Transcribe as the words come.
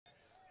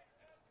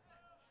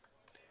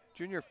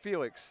Junior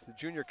Felix, the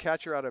junior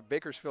catcher out of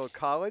Bakersfield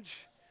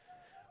College.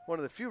 One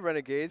of the few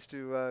renegades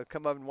to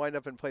come up and wind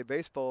up and play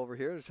baseball over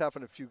here. It's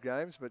happened a few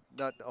times, but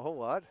not a whole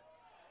lot.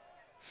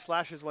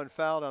 Slashes one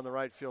foul down the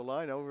right field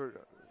line,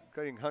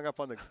 getting hung up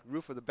on the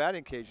roof of the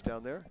batting cage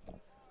down there.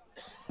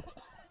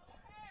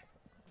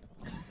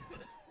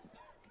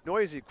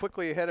 Noisy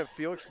quickly ahead of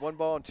Felix, 1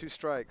 ball and 2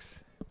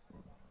 strikes.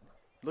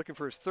 Looking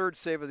for his 3rd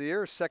save of the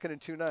year, 2nd in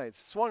 2 nights.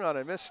 Swung on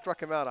and missed,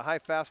 struck him out, a high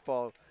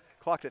fastball,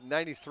 clocked at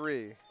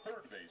 93.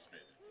 Third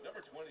baseman,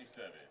 number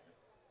 27,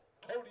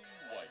 Cody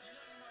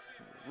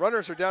White.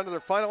 Runners are down to their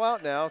final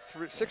out now,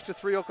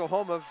 6-3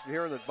 Oklahoma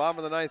here in the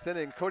bottom of the 9th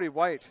inning. Cody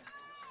White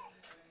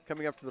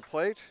coming up to the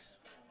plate.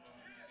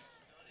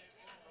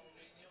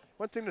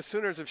 One thing the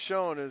Sooners have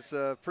shown is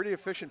pretty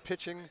efficient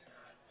pitching.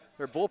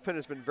 Their bullpen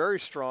has been very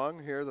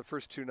strong here the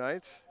first 2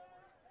 nights.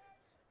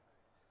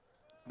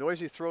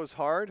 Noisy throws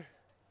hard.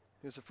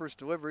 Here's the first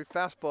delivery.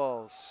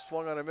 Fastball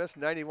swung on a miss,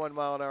 91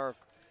 mile an hour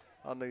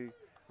on the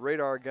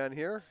radar gun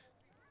here.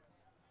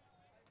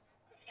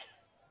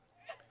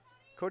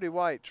 Cody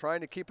White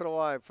trying to keep it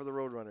alive for the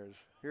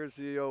Roadrunners. Here's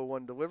the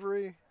 0-1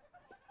 delivery.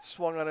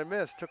 Swung on a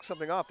miss, took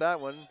something off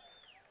that one.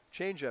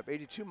 Changeup,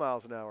 82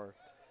 miles an hour.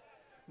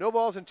 No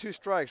balls and 2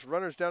 strikes.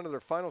 Runners down to their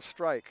final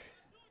strike.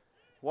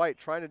 White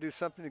trying to do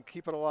something to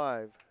keep it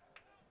alive.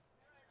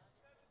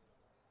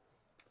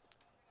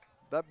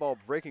 That ball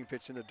breaking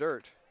pitch in the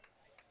dirt.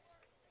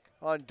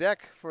 On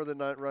deck for the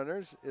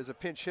Runners is a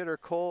pinch hitter,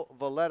 Cole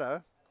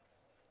Valletta.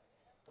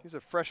 He's a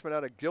freshman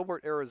out of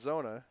Gilbert,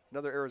 Arizona,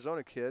 another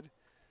Arizona kid.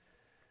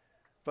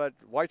 But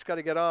White's got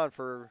to get on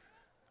for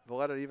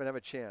Valletta to even have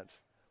a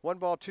chance. 1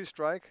 ball, 2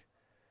 strike.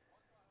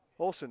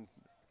 Olson,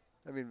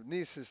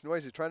 Nice is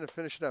Noisy trying to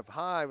finish it up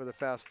high with a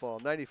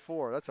fastball,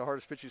 94. That's the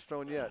hardest pitch he's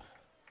thrown yet.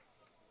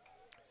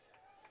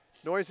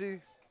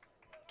 Noisy,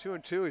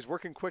 2-2. He's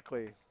working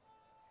quickly.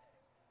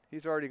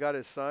 He's already got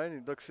his sign. He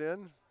looks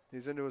in.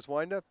 He's into his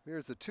windup.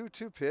 Here's the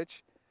 2-2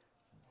 pitch.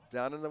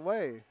 Down in the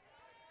way.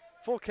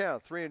 Full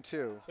count, 3-2.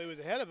 So he was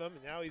ahead of him,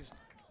 and now he's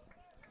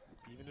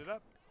evened it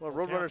up. Well,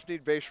 Roadrunners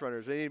need base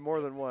runners. They need more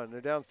than one.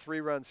 They're down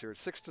 3 runs here.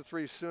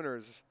 6-3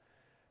 Sooners.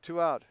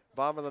 2 out.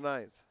 Bottom of the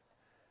 9th.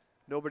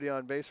 Nobody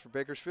on base for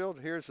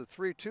Bakersfield. Here's the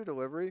 3-2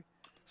 delivery.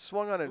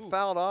 Swung on and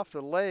fouled off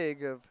the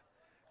leg of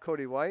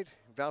Cody White.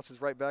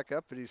 Bounces right back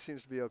up, but he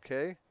seems to be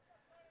okay.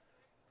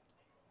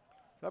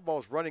 That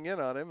ball's running in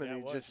on him,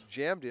 and he just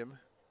jammed him.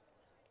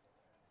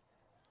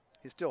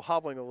 He's still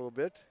hobbling a little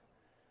bit.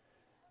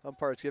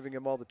 Umpire's giving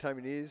him all the time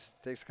he needs.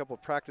 Takes a couple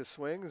of practice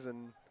swings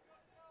and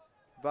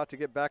about to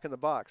get back in the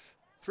box.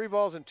 3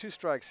 balls and 2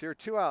 strikes here,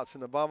 2 outs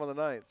in the bottom of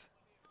the 9th.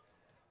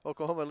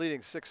 Oklahoma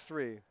leading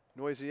 6-3.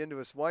 Noisy into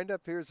his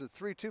windup. Here's the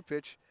 3-2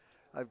 pitch.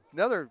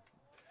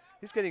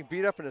 He's getting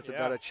beat up, and it's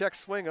about a check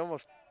swing.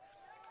 Almost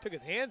took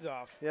his hands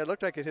off. Yeah, it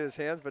looked like it hit his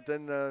hands, but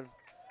then I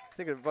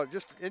think it was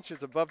just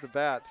inches above the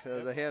bat,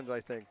 the hand,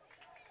 I think.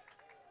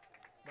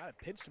 Might have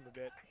pinched him a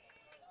bit.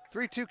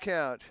 3-2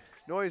 count.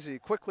 Noisy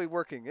quickly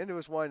working into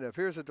his windup.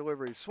 Here's a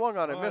delivery. Swung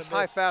on and missed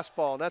high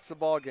fastball, and that's the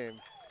ball game.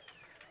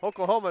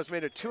 Oklahoma has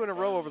made it 2 in a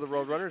row over the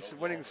Roadrunners,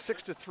 winning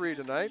 6-3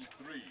 tonight.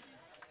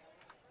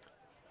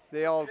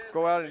 They all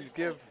go out and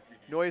give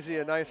Noisy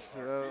a nice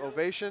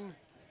ovation,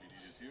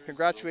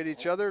 congratulate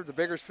each other. The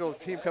Bakersfield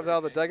team comes out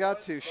of the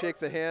dugout to shake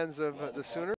the hands of the Sooners.